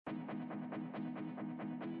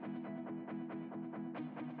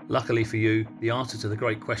Luckily for you, the answer to the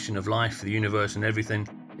great question of life, the universe and everything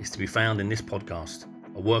is to be found in this podcast,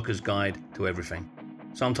 a worker's guide to everything.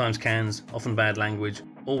 Sometimes cans, often bad language,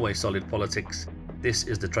 always solid politics. This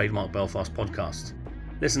is the Trademark Belfast podcast.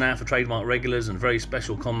 Listen out for Trademark regulars and very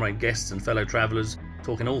special comrade guests and fellow travellers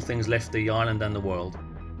talking all things Lefty, Ireland and the world.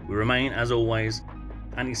 We remain, as always,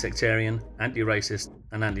 anti-sectarian, anti-racist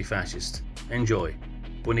and anti-fascist. Enjoy.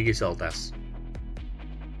 Buenas Saltas.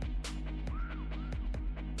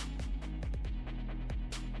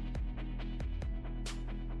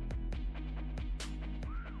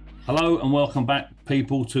 Hello and welcome back,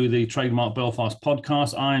 people, to the Trademark Belfast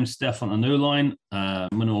podcast. I'm Stefan Anuline,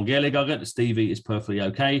 Manuel Gelligagat. Stevie is perfectly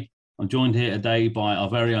okay. I'm joined here today by our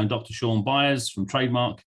very own Dr. Sean Byers from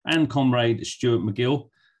Trademark and comrade Stuart McGill,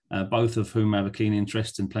 both of whom have a keen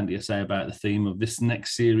interest and plenty to say about the theme of this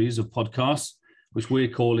next series of podcasts, which we're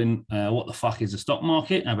calling What the Fuck is the Stock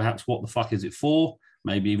Market? And perhaps what the fuck is it for?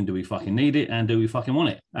 Maybe even do we fucking need it and do we fucking want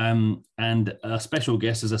it? And a special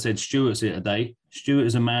guest, as I said, Stuart's here today. Stuart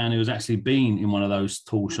is a man who has actually been in one of those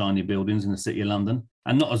tall, shiny buildings in the City of London,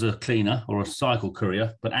 and not as a cleaner or a cycle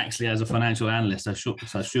courier, but actually as a financial analyst. So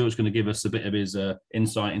Stuart's going to give us a bit of his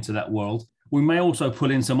insight into that world. We may also pull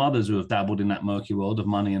in some others who have dabbled in that murky world of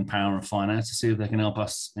money and power and finance to see if they can help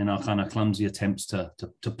us in our kind of clumsy attempts to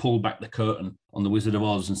pull back the curtain on the Wizard of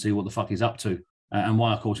Oz and see what the fuck he's up to. And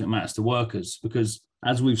why, of course, it matters to workers. Because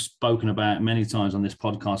as we've spoken about many times on this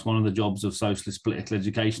podcast, one of the jobs of socialist political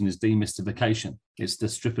education is demystification. It's the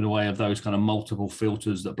stripping away of those kind of multiple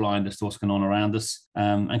filters that blind us to what's going on around us,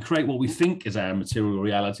 and create what we think is our material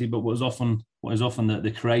reality, but what is often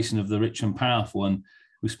the creation of the rich and powerful. And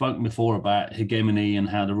we've spoken before about hegemony and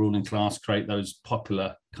how the ruling class create those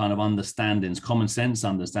popular kind of understandings, common sense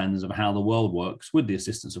understandings of how the world works, with the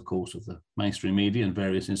assistance, of course, of the mainstream media and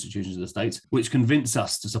various institutions of the state, which convince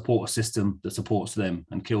us to support a system that supports them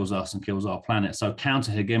and kills us and kills our planet. So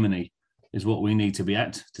counter-hegemony is what we need to be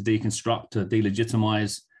at, to deconstruct, to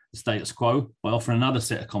delegitimize the status quo by offering another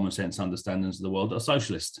set of common sense understandings of the world that are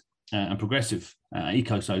socialist and progressive,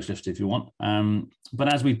 eco-socialist, if you want.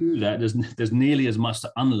 But as we do that, there's nearly as much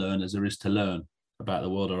to unlearn as there is to learn about the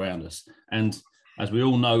world around us. And as we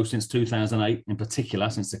all know, since 2008, in particular,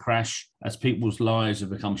 since the crash, as people's lives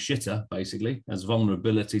have become shitter, basically, as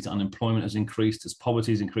vulnerability to unemployment has increased, as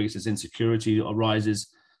poverty has increased, as insecurity arises,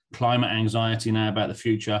 climate anxiety now about the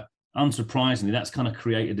future, unsurprisingly, that's kind of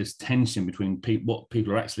created this tension between what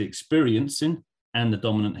people are actually experiencing and the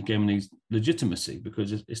dominant hegemony's legitimacy,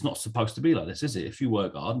 because it's not supposed to be like this, is it? If you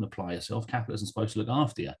work hard and apply yourself, capitalism is supposed to look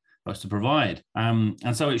after you, supposed to provide. And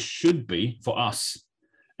so it should be, for us,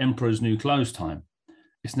 emperor's new clothes time.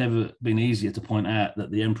 It's never been easier to point out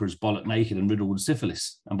that the emperor's bollock naked and riddled with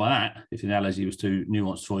syphilis. And by that, if the analogy was too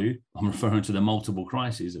nuanced for you, I'm referring to the multiple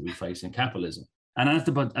crises that we face in capitalism. And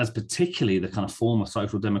as particularly the kind of former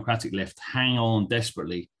social democratic left hang on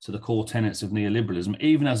desperately to the core tenets of neoliberalism,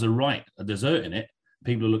 even as the right are deserting it,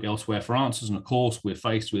 people look elsewhere for answers. And of course, we're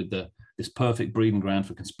faced with this perfect breeding ground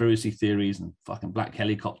for conspiracy theories and fucking black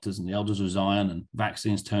helicopters and the Elders of Zion and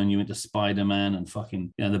vaccines turn you into Spider-Man and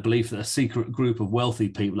fucking, the belief that a secret group of wealthy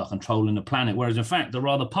people are controlling the planet, whereas in fact, a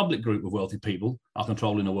rather public group of wealthy people are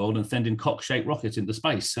controlling the world and sending cock-shaped rockets into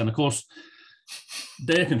space. And of course,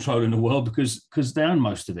 they're controlling the world because they own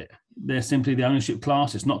most of it. They're simply the ownership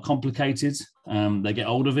class. It's not complicated. They get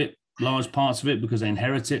hold of it, large parts of it, because they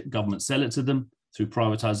inherit it. Governments sell it to them through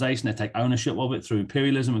privatization. They take ownership of it through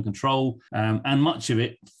imperialism and control, and much of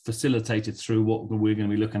it facilitated through what we're going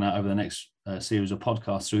to be looking at over the next series of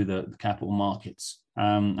podcasts through the capital markets.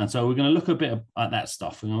 And so we're going to look a bit at that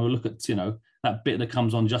stuff. We're going to look at that bit that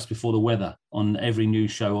comes on just before the weather on every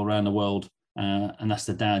news show around the world. And that's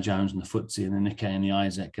the Dow Jones and the FTSE and the Nikkei and the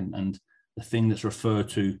ISEC and the thing that's referred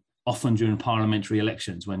to often during parliamentary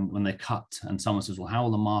elections when they cut and someone says, well, how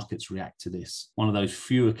will the markets react to this? One of those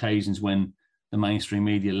few occasions when the mainstream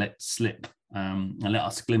media let slip and let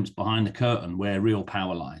us glimpse behind the curtain where real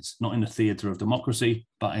power lies, not in the theatre of democracy,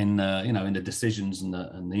 but in the decisions and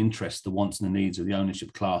the interests, the wants and the needs of the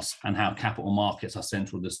ownership class, and how capital markets are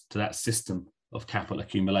central to that system of capital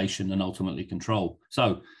accumulation and ultimately control.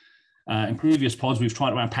 So in previous pods, we've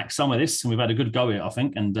tried to unpack some of this, and we've had a good go at it, I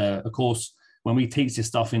think. And of course, when we teach this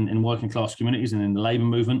stuff in working class communities and in the labour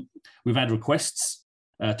movement, we've had requests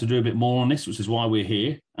to do a bit more on this, which is why we're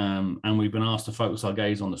here. And we've been asked to focus our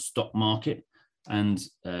gaze on the stock market, and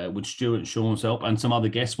with Stuart and Sean's help and some other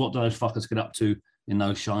guests, what do those fuckers get up to in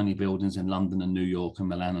those shiny buildings in London and New York and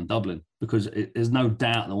Milan and Dublin? Because there's no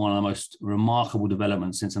doubt that one of the most remarkable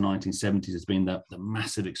developments since the 1970s has been the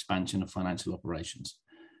massive expansion of financial operations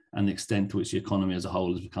and the extent to which the economy as a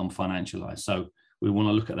whole has become financialized. So we want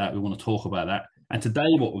to look at that. We want to talk about that. And today,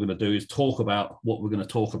 what we're going to do is talk about what we're going to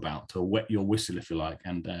talk about, to wet your whistle, if you like.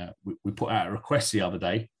 And we put out a request the other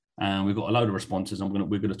day, and we've got a load of responses.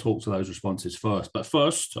 We're going to talk to those responses first. But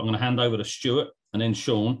first, I'm going to hand over to Stuart and then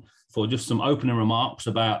Sean for just some opening remarks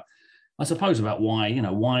about, I suppose, about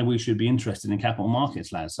why we should be interested in capital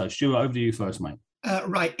markets, lads. So, Stuart, over to you first, mate.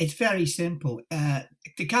 Right, it's very simple.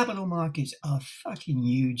 The capital markets are fucking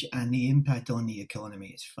huge, and the impact on the economy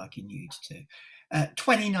is fucking huge too.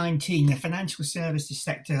 2019, the financial services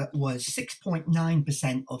sector was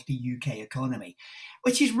 6.9% of the UK economy,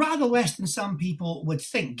 which is rather less than some people would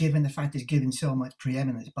think, given the fact it's given so much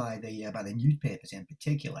preeminence by the newspapers in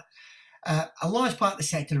particular. A large part of the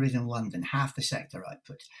sector is in London, half the sector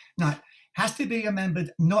output. Now, has to be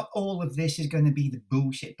remembered, not all of this is going to be the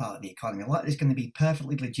bullshit part of the economy. A lot of this is going to be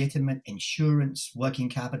perfectly legitimate insurance, working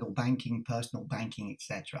capital, banking, personal banking,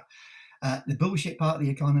 etc. The bullshit part of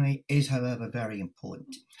the economy is, however, very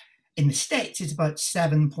important. In the States, it's about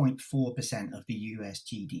 7.4% of the US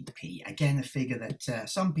GDP. Again, a figure that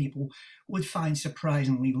some people would find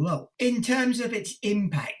surprisingly low. In terms of its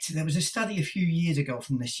impact, there was a study a few years ago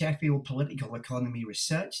from the Sheffield Political Economy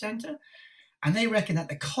Research Centre, and they reckon that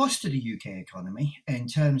the cost of the UK economy, in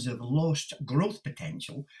terms of lost growth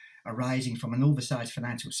potential arising from an oversized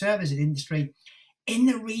financial services industry, in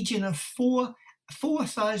the region of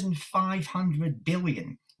 4,500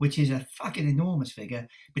 billion, which is a fucking enormous figure,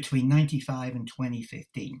 between 95 and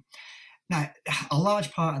 2015. Now, a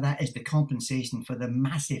large part of that is the compensation for the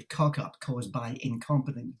massive cock-up caused by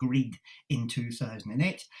incompetent greed in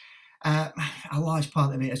 2008. A large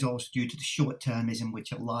part of it is also due to the short-termism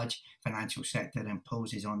which a large financial sector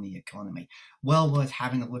imposes on the economy. Well worth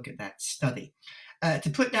having a look at that study. To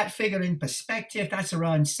put that figure in perspective, that's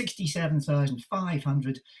around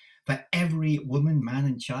 67,500 for every woman, man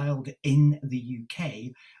and child in the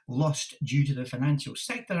UK lost due to the financial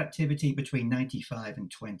sector activity between 95 and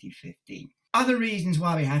 2015. Other reasons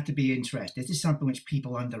why we have to be interested, this is something which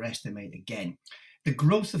people underestimate again. The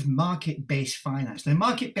growth of market-based finance. Now,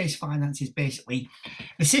 market-based finance is basically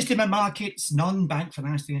the system of markets, non-bank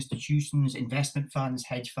financial institutions, investment funds,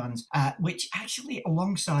 hedge funds, which actually,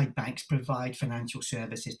 alongside banks, provide financial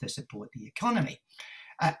services to support the economy.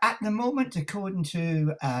 At the moment, according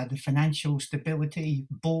to the Financial Stability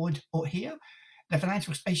Board here, the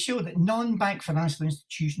financial space show that non-bank financial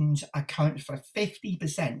institutions account for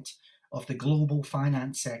 50% of the global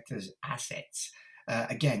finance sector's assets.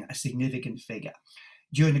 Again, a significant figure.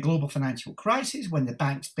 During the global financial crisis, when the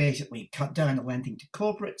banks basically cut down the lending to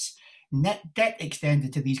corporates, net debt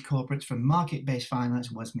extended to these corporates from market-based finance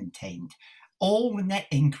was maintained. All the net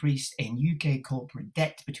increase in UK corporate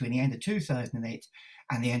debt between the end of 2008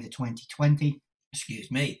 and the end of 2020,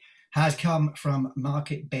 has come from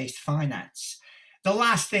market-based finance. The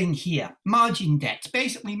last thing here, margin debt.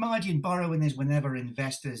 Basically, margin borrowing is whenever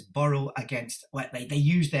investors borrow against, they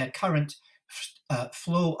use their current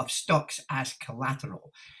flow of stocks as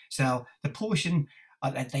collateral. So the portion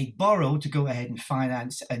that they borrow to go ahead and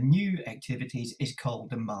finance new activities is called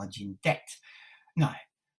the margin debt. Now,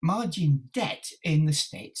 margin debt in the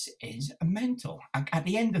States is mental. At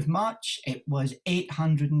the end of March, it was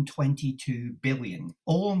 822 billion,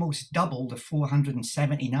 almost double the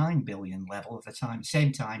 479 billion level at the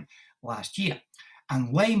same time last year,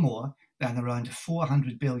 and way more than around a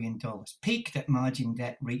 $400 billion peak that margin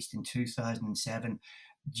debt reached in 2007,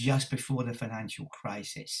 just before the financial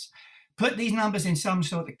crisis. Put these numbers in some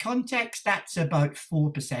sort of context, that's about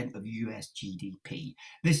 4% of US GDP.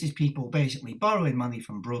 This is people basically borrowing money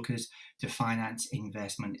from brokers to finance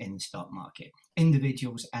investment in the stock market,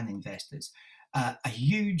 individuals and investors. A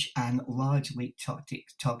huge and largely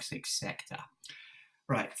toxic sector.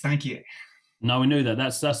 Right, thank you. No, we knew that.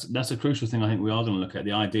 That's a crucial thing I think we are going to look at,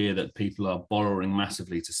 the idea that people are borrowing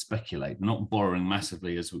massively to speculate, not borrowing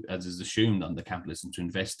massively as is assumed under capitalism to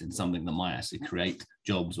invest in something that might actually create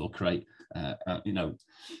jobs or create, a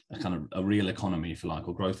kind of a real economy, if you like,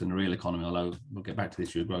 or growth in the real economy, although we'll get back to this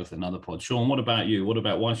issue of growth in another pod. Sean, what about you? What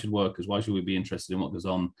about why should we be interested in what goes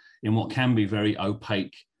on in what can be very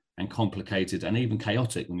opaque and complicated and even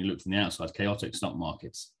chaotic when you look from the outside, chaotic stock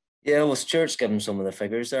markets? Yeah, well, Stuart's given some of the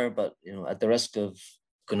figures there, but at the risk of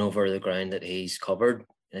going over the ground that he's covered,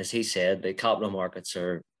 as he said, the capital markets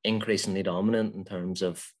are increasingly dominant in terms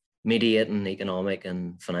of mediating economic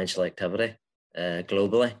and financial activity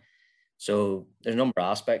globally. So there's a number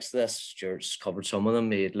of aspects to this. Stuart's covered some of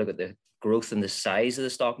them. You look at the growth in the size of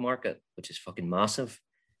the stock market, which is fucking massive,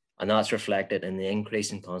 and that's reflected in the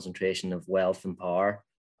increasing concentration of wealth and power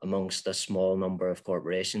amongst a small number of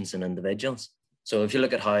corporations and individuals. So if you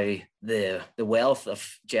look at how the wealth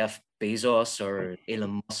of Jeff Bezos or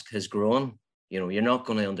Elon Musk has grown, You're not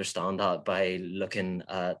going to understand that by looking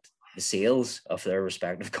at the sales of their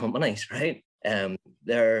respective companies, right?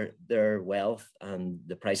 Their wealth and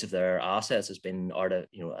the price of their assets has been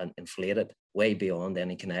inflated way beyond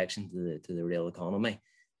any connection to the real economy.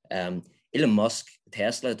 Elon Musk,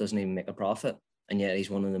 Tesla, doesn't even make a profit, and yet he's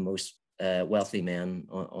one of the most wealthy men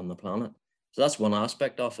on the planet. So that's one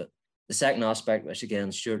aspect of it. The second aspect, which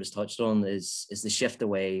again Stuart has touched on, is the shift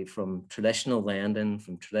away from traditional lending,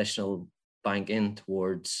 from traditional banking,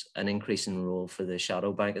 towards an increasing role for the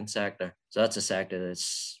shadow banking sector. So that's a sector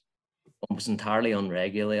that's almost entirely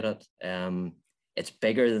unregulated. It's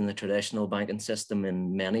bigger than the traditional banking system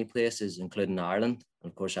in many places, including Ireland.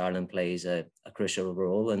 Of course, Ireland plays a crucial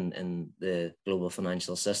role in the global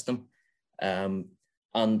financial system.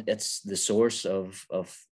 And it's the source of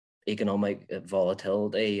economic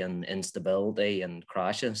volatility and instability and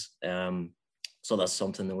crashes. So that's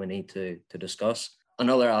something that we need to discuss.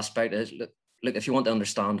 Another aspect is, look, if you want to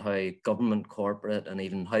understand how government, corporate, and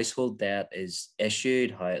even household debt is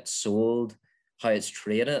issued, how it's sold, how it's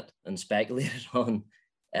traded and speculated on,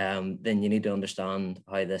 then you need to understand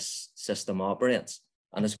how this system operates.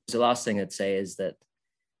 And I suppose the last thing I'd say is that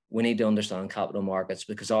we need to understand capital markets,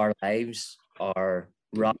 because our lives are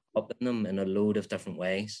wrapped up in them in a load of different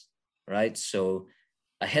ways, right? So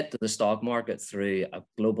a hit to the stock market through a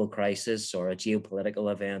global crisis or a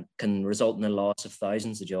geopolitical event can result in the loss of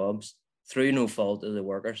thousands of jobs through no fault of the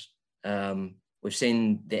workers. We've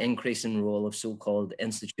seen the increasing role of so-called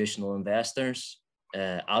institutional investors,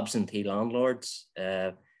 absentee landlords,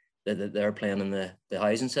 that they're playing in the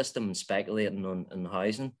housing system and speculating on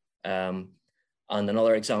housing. And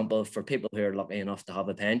another example, for people who are lucky enough to have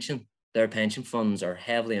a pension, their pension funds are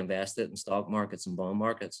heavily invested in stock markets and bond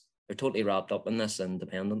markets. They're totally wrapped up in this and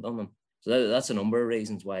dependent on them. So that's a number of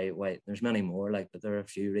reasons why there's many more, but there are a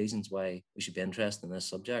few reasons why we should be interested in this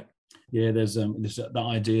subject. Yeah, there's the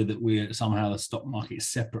idea that we're somehow the stock market is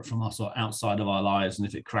separate from us or outside of our lives, and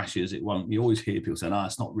if it crashes, it won't. You always hear people saying,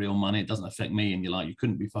 it's not real money, it doesn't affect me, and you're like, you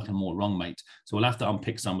couldn't be fucking more wrong, mate. So we'll have to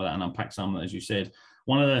unpick some of that and unpack some of it, as you said.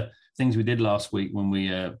 One of the things we did last week when we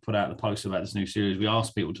put out the post about this new series, we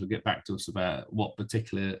asked people to get back to us about what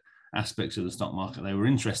particular aspects of the stock market they were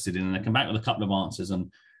interested in, and they come back with a couple of answers.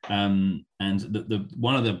 And one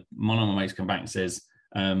of my mates come back and says,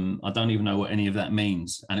 I don't even know what any of that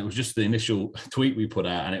means. And it was just the initial tweet we put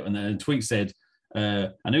out. And the tweet said,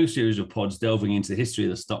 a new series of pods delving into the history of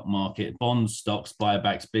the stock market, bonds, stocks,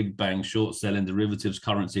 buybacks, big bang, short selling, derivatives,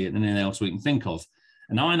 currency, and anything else we can think of.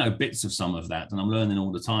 And now I know bits of some of that, and I'm learning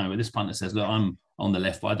all the time. But this punter says, look, I'm on the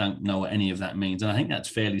left, but I don't know what any of that means. And I think that's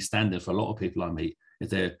fairly standard for a lot of people I meet. If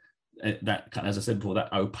they're that, as I said before,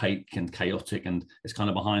 that opaque and chaotic, and it's kind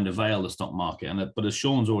of behind a veil, the stock market. But as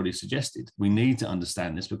Sean's already suggested, we need to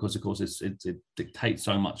understand this because, of course, it dictates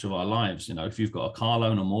so much of our lives. If you've got a car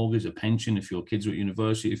loan, a mortgage, a pension, if your kids are at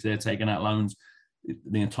university, if they're taking out loans,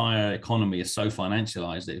 the entire economy is so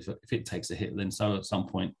financialized that if it takes a hit, then so at some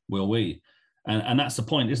point will we. And that's the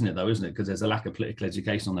point, isn't it, though, isn't it? Because there's a lack of political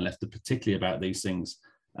education on the left, particularly about these things.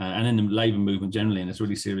 And in the Labour movement generally, and it's a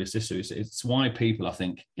really serious issue. It's why people, I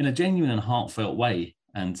think, in a genuine and heartfelt way,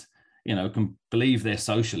 and can believe they're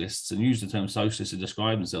socialists and use the term socialist to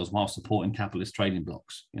describe themselves while supporting capitalist trading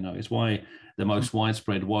blocks. It's why the most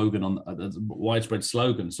widespread slogan on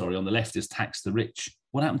the left is tax the rich.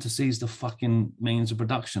 What happened to seize the fucking means of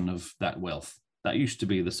production of that wealth? That used to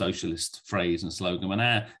be the socialist phrase and slogan. But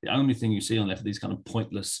now the only thing you see on the left are these kind of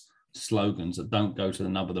pointless slogans that don't go to the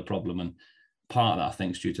nub of the problem. And part of that, I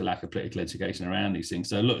think, is due to lack of political education around these things.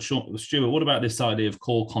 So look, Stuart, what about this idea of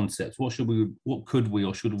core concepts? What could we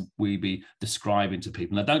or should we be describing to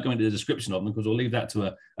people? Now, don't go into the description of them because we'll leave that to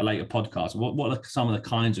a later podcast. What are some of the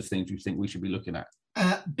kinds of things you think we should be looking at?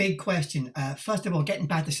 Big question. First of all, getting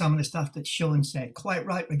back to some of the stuff that Sean said, quite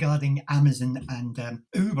right regarding Amazon and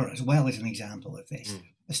Uber as well as an example of this.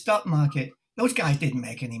 The stock market, those guys didn't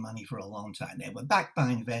make any money for a long time. They were backed by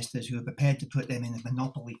investors who were prepared to put them in a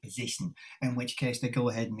monopoly position, in which case they go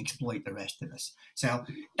ahead and exploit the rest of us. So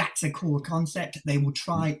that's a core concept. They will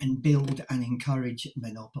try and build and encourage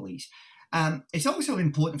monopolies. It's also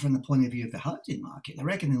important from the point of view of the housing market. I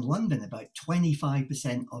reckon in London, about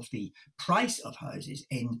 25% of the price of houses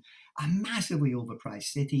in a massively overpriced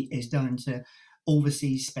city is down to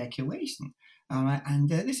overseas speculation. All right, and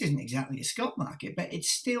this isn't exactly a stock market, but it's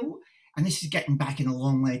still, and this is getting back in a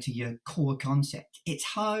long way to your core concept, it's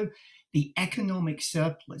how the economic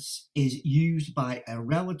surplus is used by a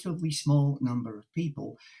relatively small number of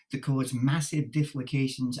people to cause massive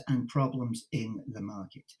dislocations and problems in the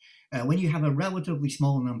market. When you have a relatively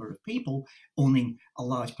small number of people owning a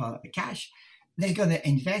large part of the cash, they're going to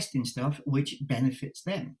invest in stuff which benefits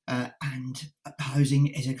them. And housing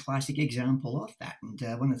is a classic example of that.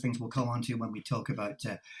 And one of the things we'll come on to when we talk about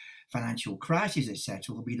financial crashes,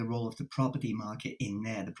 etc., will be the role of the property market in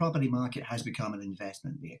there. The property market has become an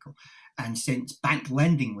investment vehicle. And since bank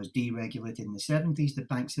lending was deregulated in the 70s, the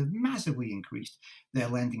banks have massively increased their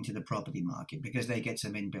lending to the property market because they get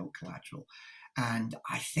some inbuilt collateral. And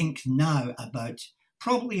I think now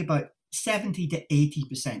probably about 70 to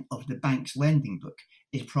 80% of the bank's lending book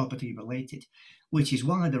is property related, which is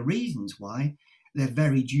one of the reasons why they're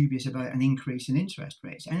very dubious about an increase in interest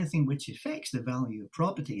rates. Anything which affects the value of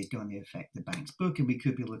property is going to affect the bank's book, and we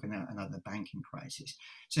could be looking at another banking crisis.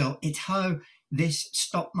 So it's how this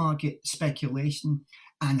stock market speculation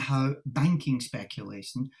and how banking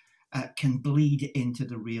speculation can bleed into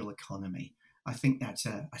the real economy. I think that's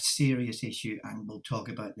a serious issue, and we'll talk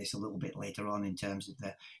about this a little bit later on in terms of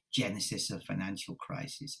the genesis of financial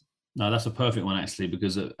crisis. No, that's a perfect one, actually,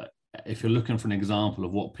 because if you're looking for an example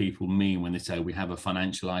of what people mean when they say we have a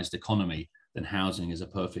financialized economy, then housing is a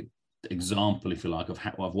perfect example, if you like, of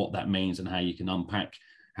what that means and how you can unpack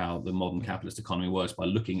how the modern capitalist economy works by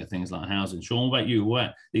looking at things like housing. Sean, what about you?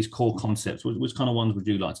 What these core concepts, which kind of ones would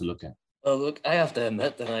you like to look at? Well, look, I have to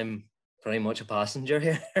admit that I'm pretty much a passenger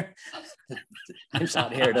here. I'm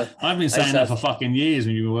sat here I've been saying that for fucking years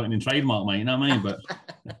when you were working in trademark, mate, you know what I mean? But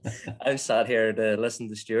I'm sat here to listen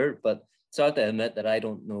to Stuart, but so I have to admit that I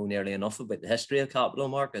don't know nearly enough about the history of capital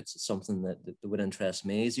markets. It's something that would interest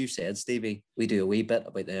me. As you said, Stevie, we do a wee bit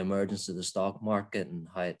about the emergence of the stock market and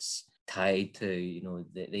how it's tied to,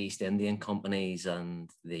 the East Indian companies and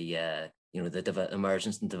the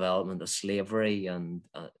emergence and development of slavery, and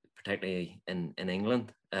particularly in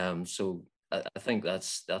England. So I think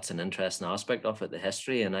that's an interesting aspect of it, the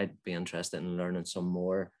history, and I'd be interested in learning some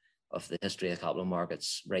more of the history of capital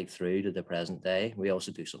markets right through to the present day. We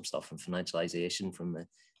also do some stuff in financialization from the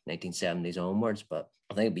 1970s onwards, but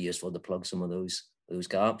I think it'd be useful to plug some of those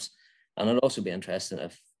gaps. And I'd also be interested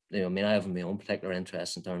if, I have my own particular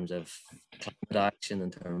interest in terms of climate action, in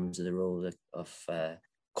terms of the role of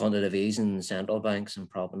quantitative easing in central banks and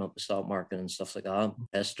propping up the stock market and stuff like that,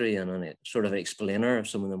 history, and a sort of an explainer of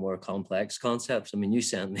some of the more complex concepts.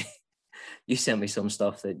 You sent me some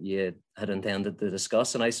stuff that you had intended to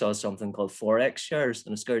discuss, and I saw something called Forex shares,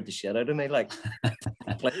 and it scared the shit out of me. Like,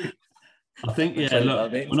 I think,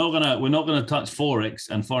 look, we're not gonna touch Forex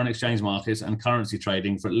and foreign exchange markets and currency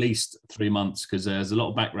trading for at least 3 months, because there's a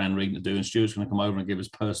lot of background reading to do, and Stuart's going to come over and give us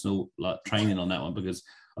personal training on that one, because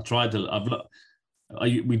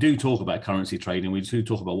we do talk about currency trading. We do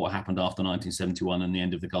talk about what happened after 1971 and the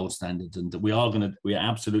end of the gold standard, and we are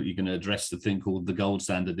absolutely going to address the thing called the gold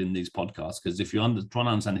standard in these podcasts, because if you're trying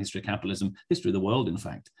to understand the history of capitalism, history of the world, in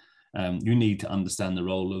fact, you need to understand the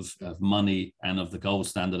role of money and of the gold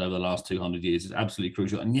standard over the last 200 years. It's absolutely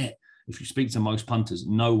crucial. And yet, if you speak to most punters,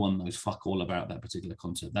 no one knows fuck all about that particular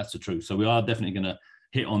concept. That's the truth. So we are definitely going to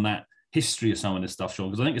hit on that history of some of this stuff, Sean,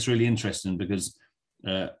 because I think it's really interesting, because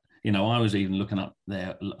I was even looking up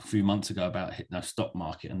there a few months ago about the stock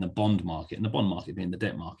market and the bond market being the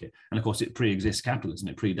debt market. And of course, it pre-exists capitalism.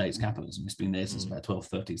 It predates capitalism. It's been there since about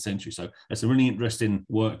 12th, 13th century. So there's some really interesting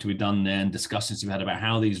work to be done there, and discussions we've had about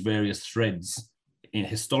how these various threads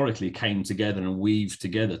historically came together and weaved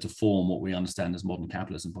together to form what we understand as modern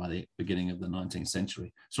capitalism by the beginning of the 19th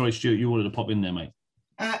century. Sorry, Stuart, you wanted to pop in there, mate.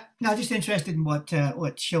 No, just interested in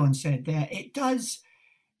what Sean said there.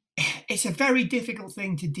 It's a very difficult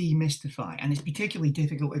thing to demystify, and it's particularly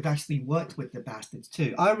difficult. We've actually worked with the bastards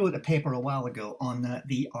too. I wrote a paper a while ago on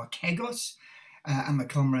the Archegos, and my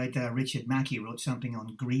comrade Richard Mackey wrote something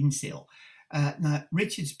on Greensill. Now,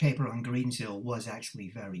 Richard's paper on Greensill was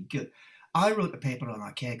actually very good. I wrote a paper on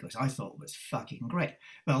Archegos. I thought it was fucking great.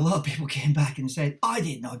 But a lot of people came back and said, I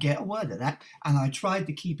did not get a word of that. And I tried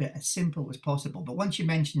to keep it as simple as possible. But once you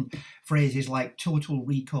mention phrases like total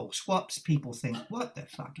recall swaps, people think, what the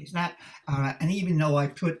fuck is that? And even though I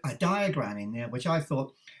put a diagram in there, which I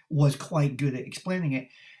thought was quite good at explaining it,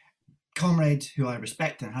 comrades who I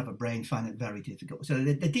respect and have a brain find it very difficult. So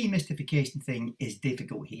the demystification thing is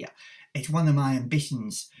difficult here. It's one of my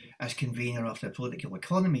ambitions as convener of the Political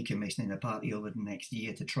Economy Commission in the party over the next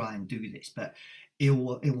year to try and do this, but it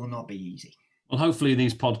will not be easy. Well, hopefully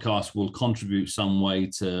these podcasts will contribute some way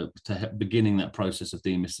to beginning that process of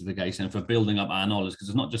demystification and for building up our knowledge, because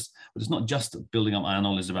it's not just building up our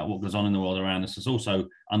knowledge about what goes on in the world around us. It's also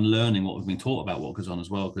unlearning what we've been taught about what goes on as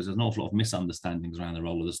well, because there's an awful lot of misunderstandings around the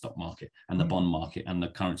role of the stock market and the bond market and the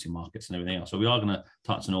currency markets and everything else. So we are going to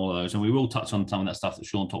touch on all of those, and we will touch on some of that stuff that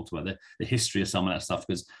Sean talked about, the history of some of that stuff,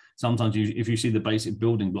 because sometimes if you see the basic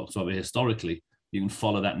building blocks of it historically, you can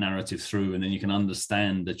follow that narrative through, and then you can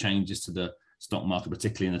understand the changes to the stock market,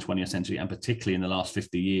 particularly in the 20th century and particularly in the last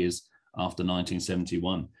 50 years after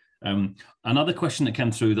 1971. Another question that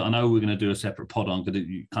came through that I know we're going to do a separate pod on, because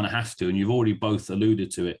you kind of have to, and you've already both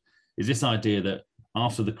alluded to it, is this idea that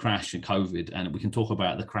after the crash in COVID, and we can talk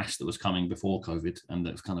about the crash that was coming before COVID, and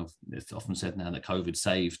that's kind of, it's often said now that COVID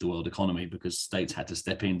saved the world economy because states had to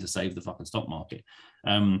step in to save the fucking stock market.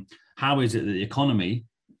 How is it that the economy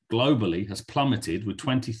globally has plummeted with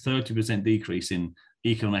 20-30% decrease in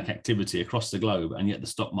economic activity across the globe, and yet the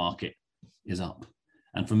stock market is up?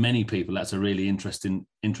 And for many people, that's a really interesting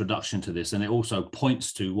introduction to this. And it also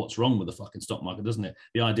points to what's wrong with the fucking stock market, doesn't it?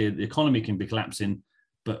 The idea that the economy can be collapsing,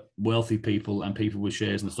 but wealthy people and people with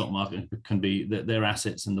shares in the stock market can be, their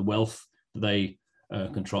assets and the wealth that they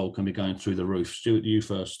control can be going through the roof. Stuart, you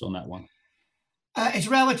first on that one. It's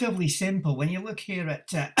relatively simple. When you look here at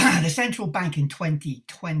the central bank in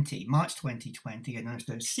 2020, March 2020, announced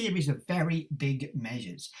a series of very big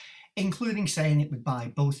measures, including saying it would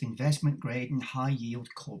buy both investment grade and high yield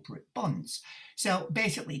corporate bonds. So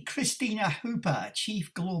basically, Christina Hooper,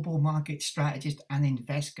 chief global market strategist and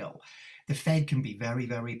Invesco, the Fed can be very,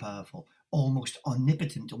 very powerful, almost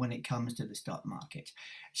omnipotent when it comes to the stock market.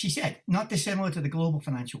 She said, not dissimilar to the global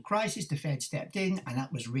financial crisis, the Fed stepped in, and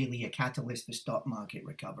that was really a catalyst for stock market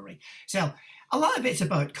recovery. So a lot of it's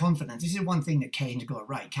about confidence. This is one thing that Keynes got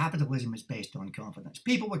right. Capitalism is based on confidence.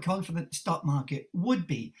 People were confident the stock market would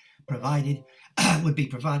be provided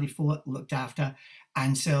for, looked after,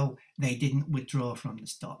 and so they didn't withdraw from the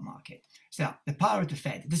stock market. So the power of the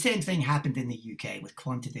Fed. The same thing happened in the UK with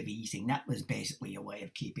quantitative easing. That was basically a way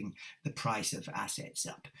of keeping the price of assets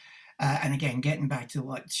up. And again, getting back to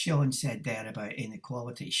what Sean said there about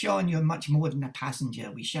inequality. Sean, you're much more than a passenger.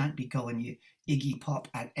 We shan't be calling you Iggy Pop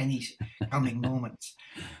at any coming moments.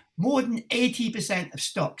 More than 80% of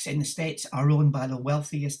stocks in the States are owned by the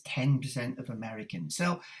wealthiest 10% of Americans.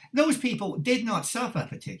 So those people did not suffer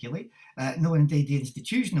particularly, nor indeed the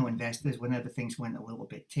institutional investors whenever things went a little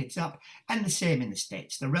bit tits up. And the same in the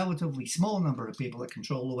States. The relatively small number of people that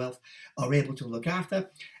control the wealth are able to look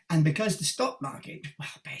after. And because the stock market, well,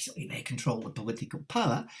 basically they control the political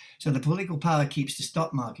power. So the political power keeps the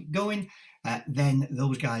stock market going. Then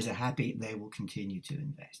those guys are happy, they will continue to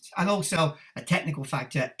invest. And also a technical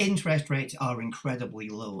factor, interest rates are incredibly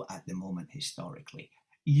low at the moment historically,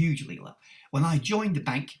 hugely low. When I joined the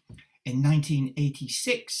bank in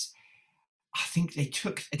 1986, I think they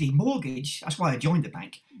took the mortgage, that's why I joined the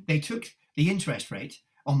bank, they took the interest rate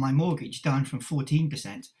on my mortgage down from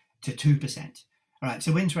 14% to 2%. All right,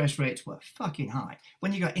 so interest rates were fucking high.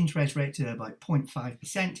 When you got interest rates at about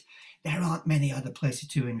 0.5%, there aren't many other places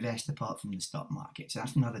to invest apart from the stock market. So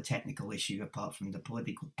that's another technical issue apart from the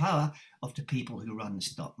political power of the people who run the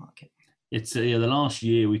stock market. It's the last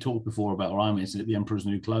year we talked before about, or I mentioned it, the Emperor's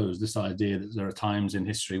New Clothes, this idea that there are times in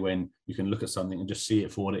history when you can look at something and just see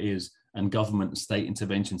it for what it is. And government, state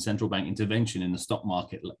intervention, central bank intervention in the stock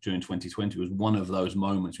market during 2020 was one of those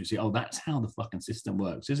moments we see, oh, that's how the fucking system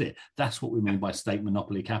works, is it? That's what we mean by state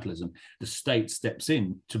monopoly capitalism. The state steps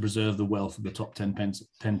in to preserve the wealth of the top 10%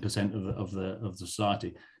 of the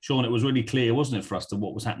society. Sean, it was really clear, wasn't it, for us to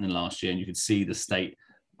what was happening last year, and you could see the state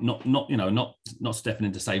not stepping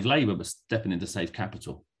in to save labor, but stepping in to save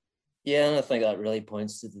capital. Yeah, and I think that really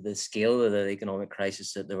points to the scale of the economic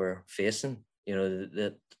crisis that they were facing. You know,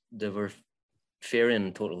 that they were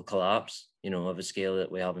fearing total collapse, of a scale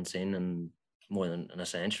that we haven't seen in more than a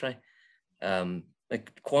century.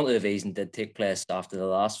 Like quantitative easing did take place after the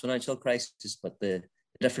last financial crisis, but the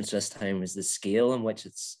difference this time is the scale in which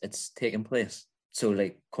it's taken place. So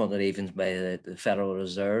like quantitative easing by the Federal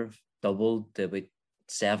Reserve doubled to about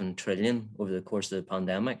 7 trillion over the course of the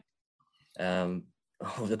pandemic, over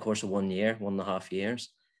the course of 1 year, 1.5 years.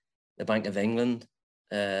 The Bank of England,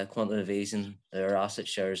 quantitative easing, their asset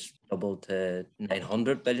shares doubled to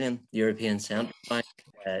 900 billion. European Central Bank,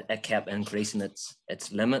 it kept increasing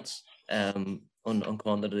its limits on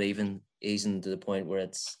quantitative easing to the point where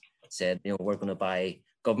it's said, we're going to buy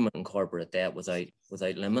government and corporate debt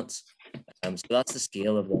without limits. So that's the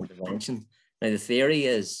scale of the intervention. Now the theory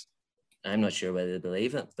is, I'm not sure whether they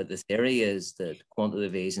believe it, but the theory is that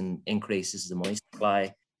quantitative easing increases the money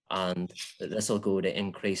supply, and that this will go to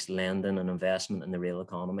increased lending and investment in the real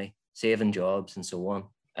economy, saving jobs and so on.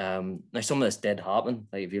 Now, some of this did happen.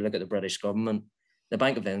 Like if you look at the British government, the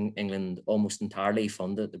Bank of England almost entirely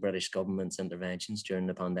funded the British government's interventions during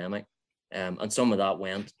the pandemic. And some of that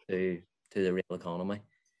went to the real economy.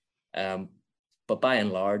 But by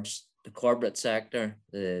and large, the corporate sector,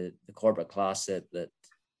 the corporate class that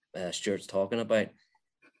Stuart's talking about,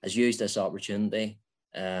 has used this opportunity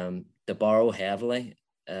to borrow heavily,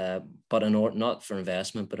 but not for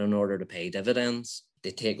investment, but in order to pay dividends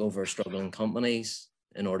they take over struggling companies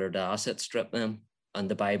in order to asset strip them and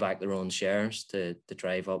to buy back their own shares to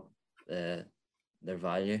drive up their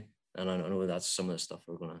value. And I know that's some of the stuff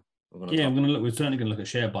we're gonna we're certainly going to look at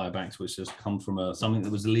share buybacks, which has come from something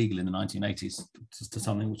that was illegal in the 1980s to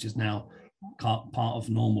something which is now part of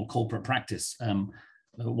normal corporate practice.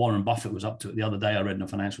 Warren Buffett was up to it the other day. I read in the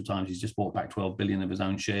Financial Times he's just bought back 12 billion of his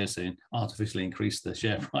own shares and artificially increased the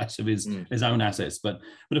share price of his own assets. But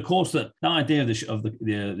of course, the idea of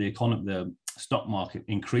the economy, the stock market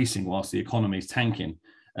increasing whilst the economy is tanking.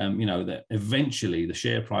 That eventually the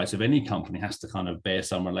share price of any company has to kind of bear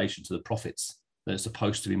some relation to the profits that it's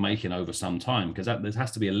supposed to be making over some time, because there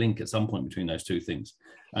has to be a link at some point between those two things.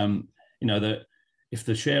 That if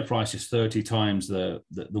the share price is 30 times the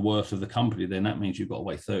worth of the company, then that means you've got to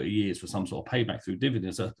wait 30 years for some sort of payback through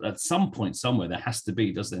dividends. At some point somewhere there has to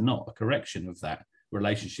be, does there not, a correction of that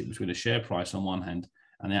relationship between the share price on one hand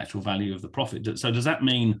and the actual value of the profit? So does that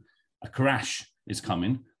mean a crash is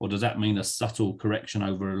coming, or does that mean a subtle correction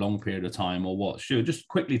over a long period of time, or what? Sure, just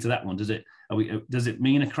quickly to that one, does it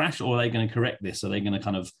mean a crash, or are they going to correct this? Are they going to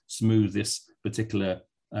kind of smooth this particular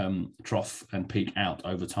trough and peak out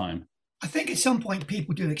over time? I think at some point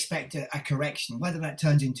people do expect a correction. Whether that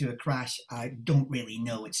turns into a crash, I don't really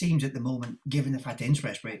know. It seems at the moment, given the fact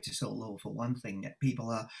interest rates are so low, for one thing, that people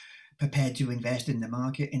are prepared to invest in the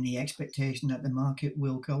market in the expectation that the market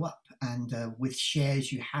will go up. And with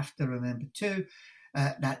shares, you have to remember too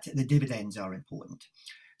that the dividends are important.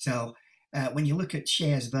 So when you look at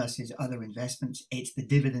shares versus other investments, it's the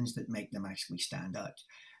dividends that make them actually stand out.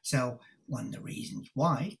 So one of the reasons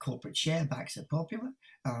why corporate share backs are popular,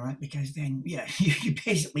 all right, because then, you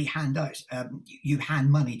basically hand out, you hand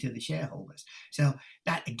money to the shareholders. So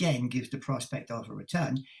that again gives the prospect of a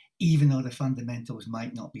return, even though the fundamentals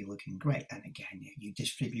might not be looking great. And again, you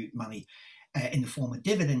distribute money in the form of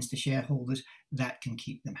dividends to shareholders, that can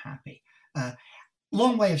keep them happy.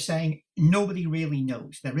 Long way of saying nobody really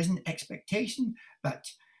knows. There is an expectation, but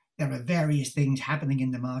there are various things happening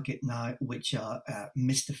in the market now which are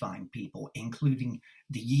mystifying people, including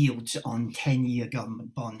the yields on 10-year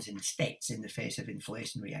government bonds in the States in the face of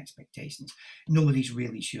inflationary expectations. Nobody's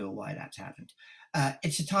really sure why that's happened.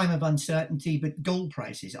 It's a time of uncertainty, but gold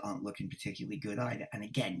prices aren't looking particularly good either. And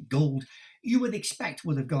again, gold, you would expect,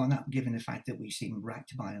 would have gone up given the fact that we've seen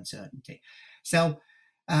racked by uncertainty. So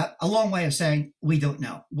a long way of saying we don't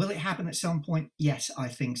know. Will it happen at some point? Yes, I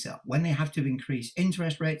think so. When they have to increase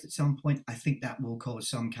interest rates at some point, I think that will cause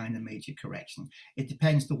some kind of major correction. It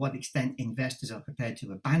depends to what extent investors are prepared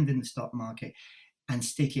to abandon the stock market and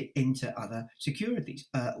stick it into other securities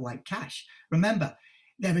like cash. Remember,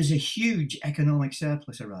 there is a huge economic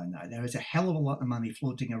surplus around now. There is a hell of a lot of money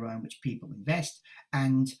floating around which people invest,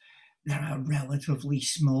 and there are relatively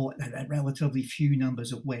few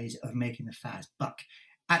numbers of ways of making a fast buck.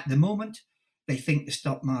 At the moment, they think the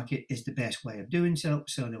stock market is the best way of doing so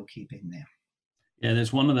they'll keep in there. Yeah,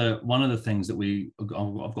 there's one of the things that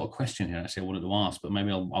I've got a question here actually I wanted to ask, but maybe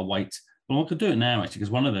I'll wait. Well, I could do it now actually,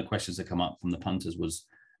 because one of the questions that come up from the punters was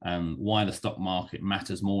why the stock market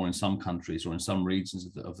matters more in some countries or in some regions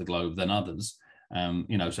of the globe than others.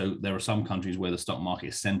 So there are some countries where the stock market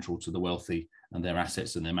is central to the wealthy and their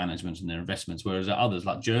assets and their management and their investments, whereas there are others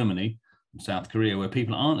like Germany, South Korea, where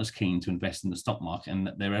people aren't as keen to invest in the stock market and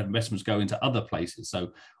their investments go into other places.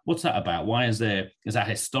 So what's that about? Why is that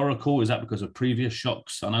historical? Is that because of previous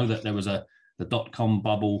shocks? I know that there was the dot-com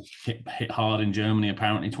bubble hit hard in Germany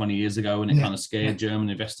apparently 20 years ago, and it kind of scared German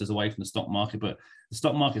investors away from the stock market. But the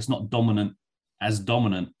stock market's not dominant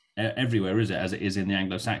everywhere, is it, as it is in the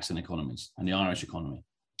Anglo-Saxon economies and the Irish economy?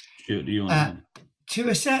 Do you understand? To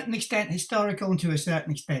a certain extent historical, and to a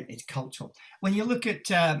certain extent it's cultural. When you look at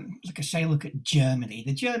Germany,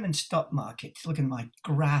 the German stock market, looking at my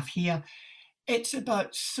graph here, it's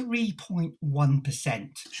about 3.1%.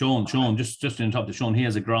 Sean, just to interrupt, Sean, he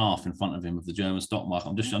has a graph in front of him of the German stock market.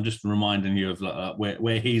 I'm just reminding you of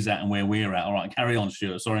where he's at and where we're at. All right, carry on,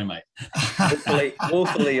 Stuart. Sorry, mate.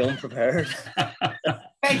 Woefully unprepared.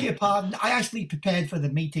 Beg your pardon. I actually prepared for the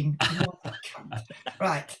meeting.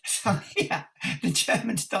 Right. So the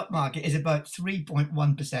German stock market is about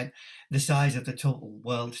 3.1% the size of the total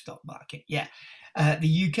world stock market. Yeah.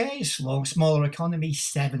 The UK is smaller economy,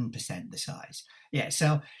 7% the size. Yeah.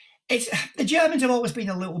 So the Germans have always been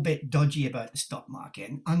a little bit dodgy about the stock market,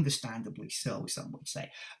 and understandably so, some would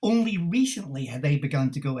say. Only recently have they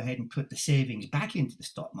begun to go ahead and put the savings back into the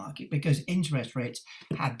stock market because interest rates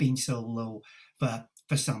have been so low for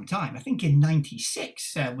some time. I think in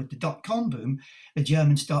 96, with the dot-com boom, the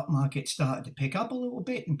German stock market started to pick up a little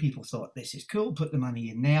bit and people thought, this is cool, put the money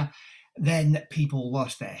in there. then people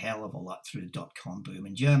lost their hell of a lot through the dot-com boom,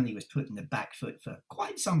 and Germany was put in the back foot for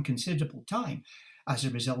quite some considerable time as a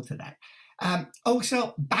result of that.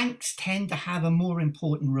 Also, banks tend to have a more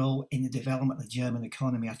important role in the development of the German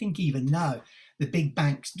economy. I think even now, the big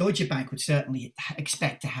banks, Deutsche Bank would certainly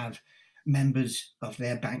expect to have members of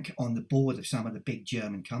their bank on the board of some of the big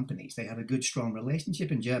German companies. They have a good, strong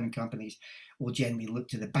relationship, and German companies will generally look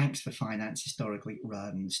to the banks for finance historically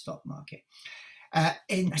rather than the stock market.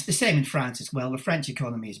 It's the same in France as well. The French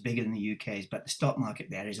economy is bigger than the UK's, but the stock market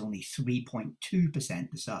there is only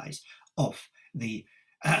 3.2% the size of the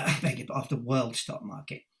world stock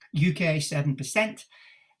market. UK 7%,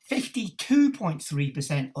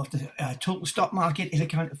 52.3% of the total stock market is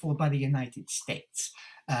accounted for by the United States.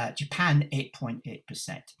 Japan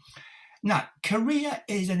 8.8%. Now, Korea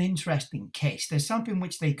is an interesting case. There's something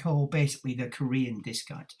which they call basically the Korean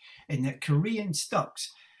discount, in that Korean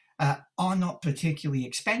stocks are not particularly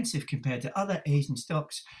expensive compared to other Asian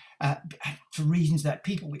stocks for reasons that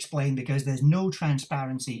people explain, because there's no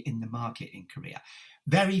transparency in the market in Korea.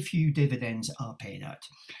 Very few dividends are paid out.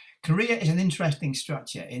 Korea is an interesting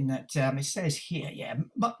structure in that it says here,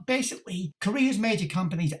 but basically Korea's major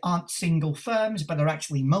companies aren't single firms, but are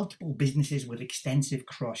actually multiple businesses with extensive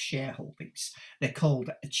cross-shareholdings. They're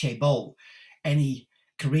called chaebol. Any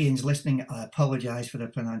Koreans listening, I apologize for the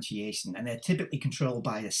pronunciation, and they're typically controlled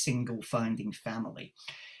by a single founding family.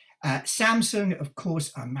 Samsung, of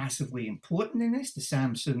course, are massively important in this, the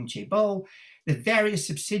Samsung chaebol. The various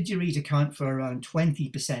subsidiaries account for around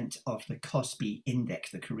 20% of the Kospi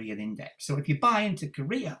index, the Korean index. So if you buy into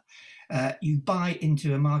Korea, you buy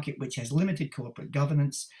into a market which has limited corporate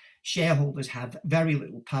governance, shareholders have very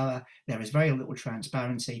little power, there is very little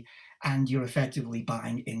transparency, and you're effectively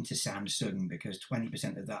buying into Samsung because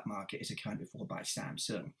 20% of that market is accounted for by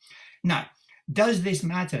Samsung. Now, does this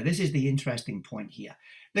matter? This is the interesting point here.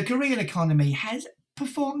 The Korean economy has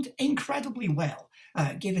performed incredibly well,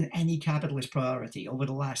 given any capitalist priority over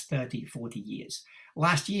the last 30, 40 years.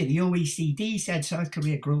 Last year, the OECD said South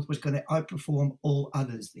Korea growth was going to outperform all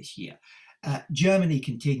others this year. Germany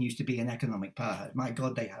continues to be an economic powerhouse. My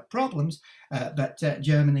God, they have problems, but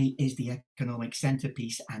Germany is the economic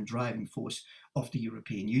centerpiece and driving force of the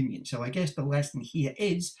European Union. So I guess the lesson here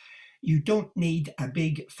is you don't need a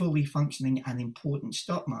big, fully functioning and important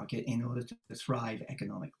stock market in order to thrive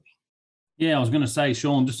economically. Yeah, I was going to say,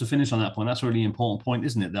 Sean, just to finish on that point, that's a really important point,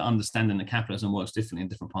 isn't it? That understanding that capitalism works differently in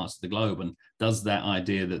different parts of the globe, and does that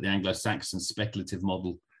idea that the Anglo-Saxon speculative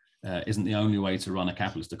model isn't the only way to run a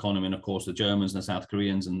capitalist economy. And of course, the Germans and the South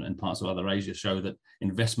Koreans and parts of other Asia show that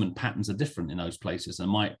investment patterns are different in those places.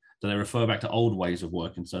 And do they refer back to old ways of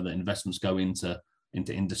working, so that investments go into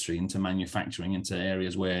industry, into manufacturing, into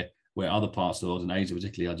areas where other parts of the world, in Asia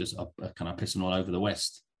particularly, are just kind of pissing all over the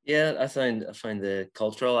West. Yeah, I find the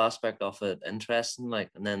cultural aspect of it interesting.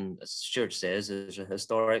 And then, as Stuart says, there's a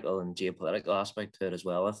historical and geopolitical aspect to it as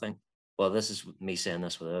well, I think. Well, this is me saying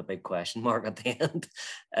this with a big question mark at the end.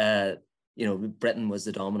 Britain was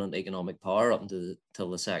the dominant economic power up until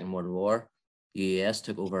the Second World War. The US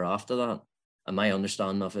took over after that. And my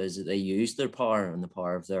understanding of it is that they used their power and the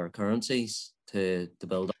power of their currencies to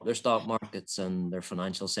build up their stock markets and their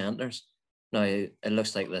financial centers. Now, it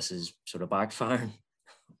looks like this is sort of backfiring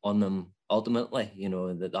on them ultimately,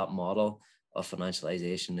 that model of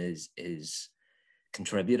financialization is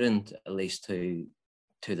contributing at least to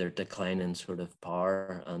their decline in sort of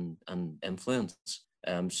power and influence.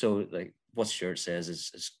 So like what Stuart says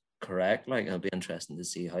is correct. Like, it'll be interesting to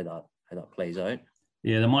see how that plays out.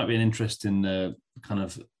 Yeah, there might be an interesting kind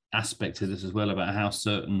of aspect to this as well, about how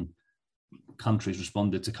certain countries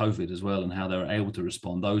responded to COVID as well, and how they were able to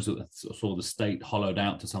respond. Those that saw the state hollowed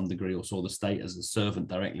out to some degree, or saw the state as a servant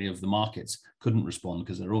directly of the markets, couldn't respond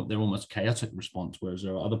because they're almost chaotic response. Whereas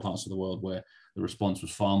there are other parts of the world where the response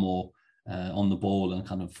was far more on the ball and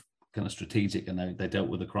kind of strategic, and they dealt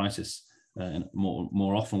with the crisis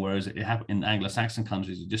more often. Whereas it happened in Anglo-Saxon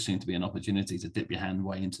countries, it just seemed to be an opportunity to dip your hand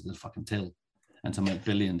way into the fucking till and to make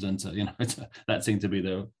billions, and that seemed to be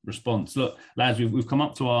the response. Look, lads, we've come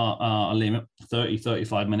up to our limit,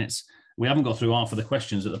 35 minutes. We haven't got through half of the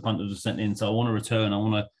questions that the punters have sent in, so I want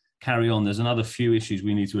to carry on. There's another few issues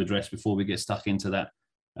we need to address before we get stuck into that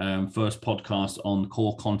first podcast on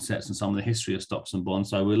core concepts and some of the history of stocks and bonds.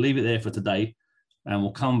 So we'll leave it there for today, and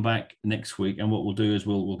we'll come back next week. And what we'll do is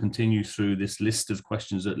we'll continue through this list of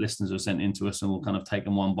questions that listeners have sent in to us, and we'll kind of take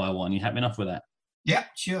them one by one. You happy enough with that? Yeah,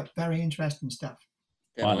 sure. Very interesting stuff.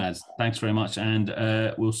 Yeah. Right, lads. Thanks very much. And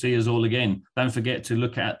we'll see us all again. Don't forget to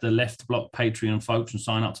look at the Left Block Patreon, folks, and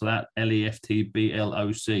sign up to that.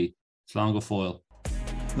 LEFTBLOC. Slangerfoil.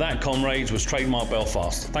 That, comrades, was Trademark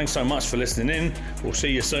Belfast. Thanks so much for listening in. We'll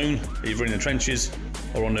see you soon, either in the trenches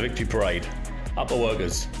or on the victory parade. Up the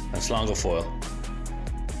workers and Slango Foil.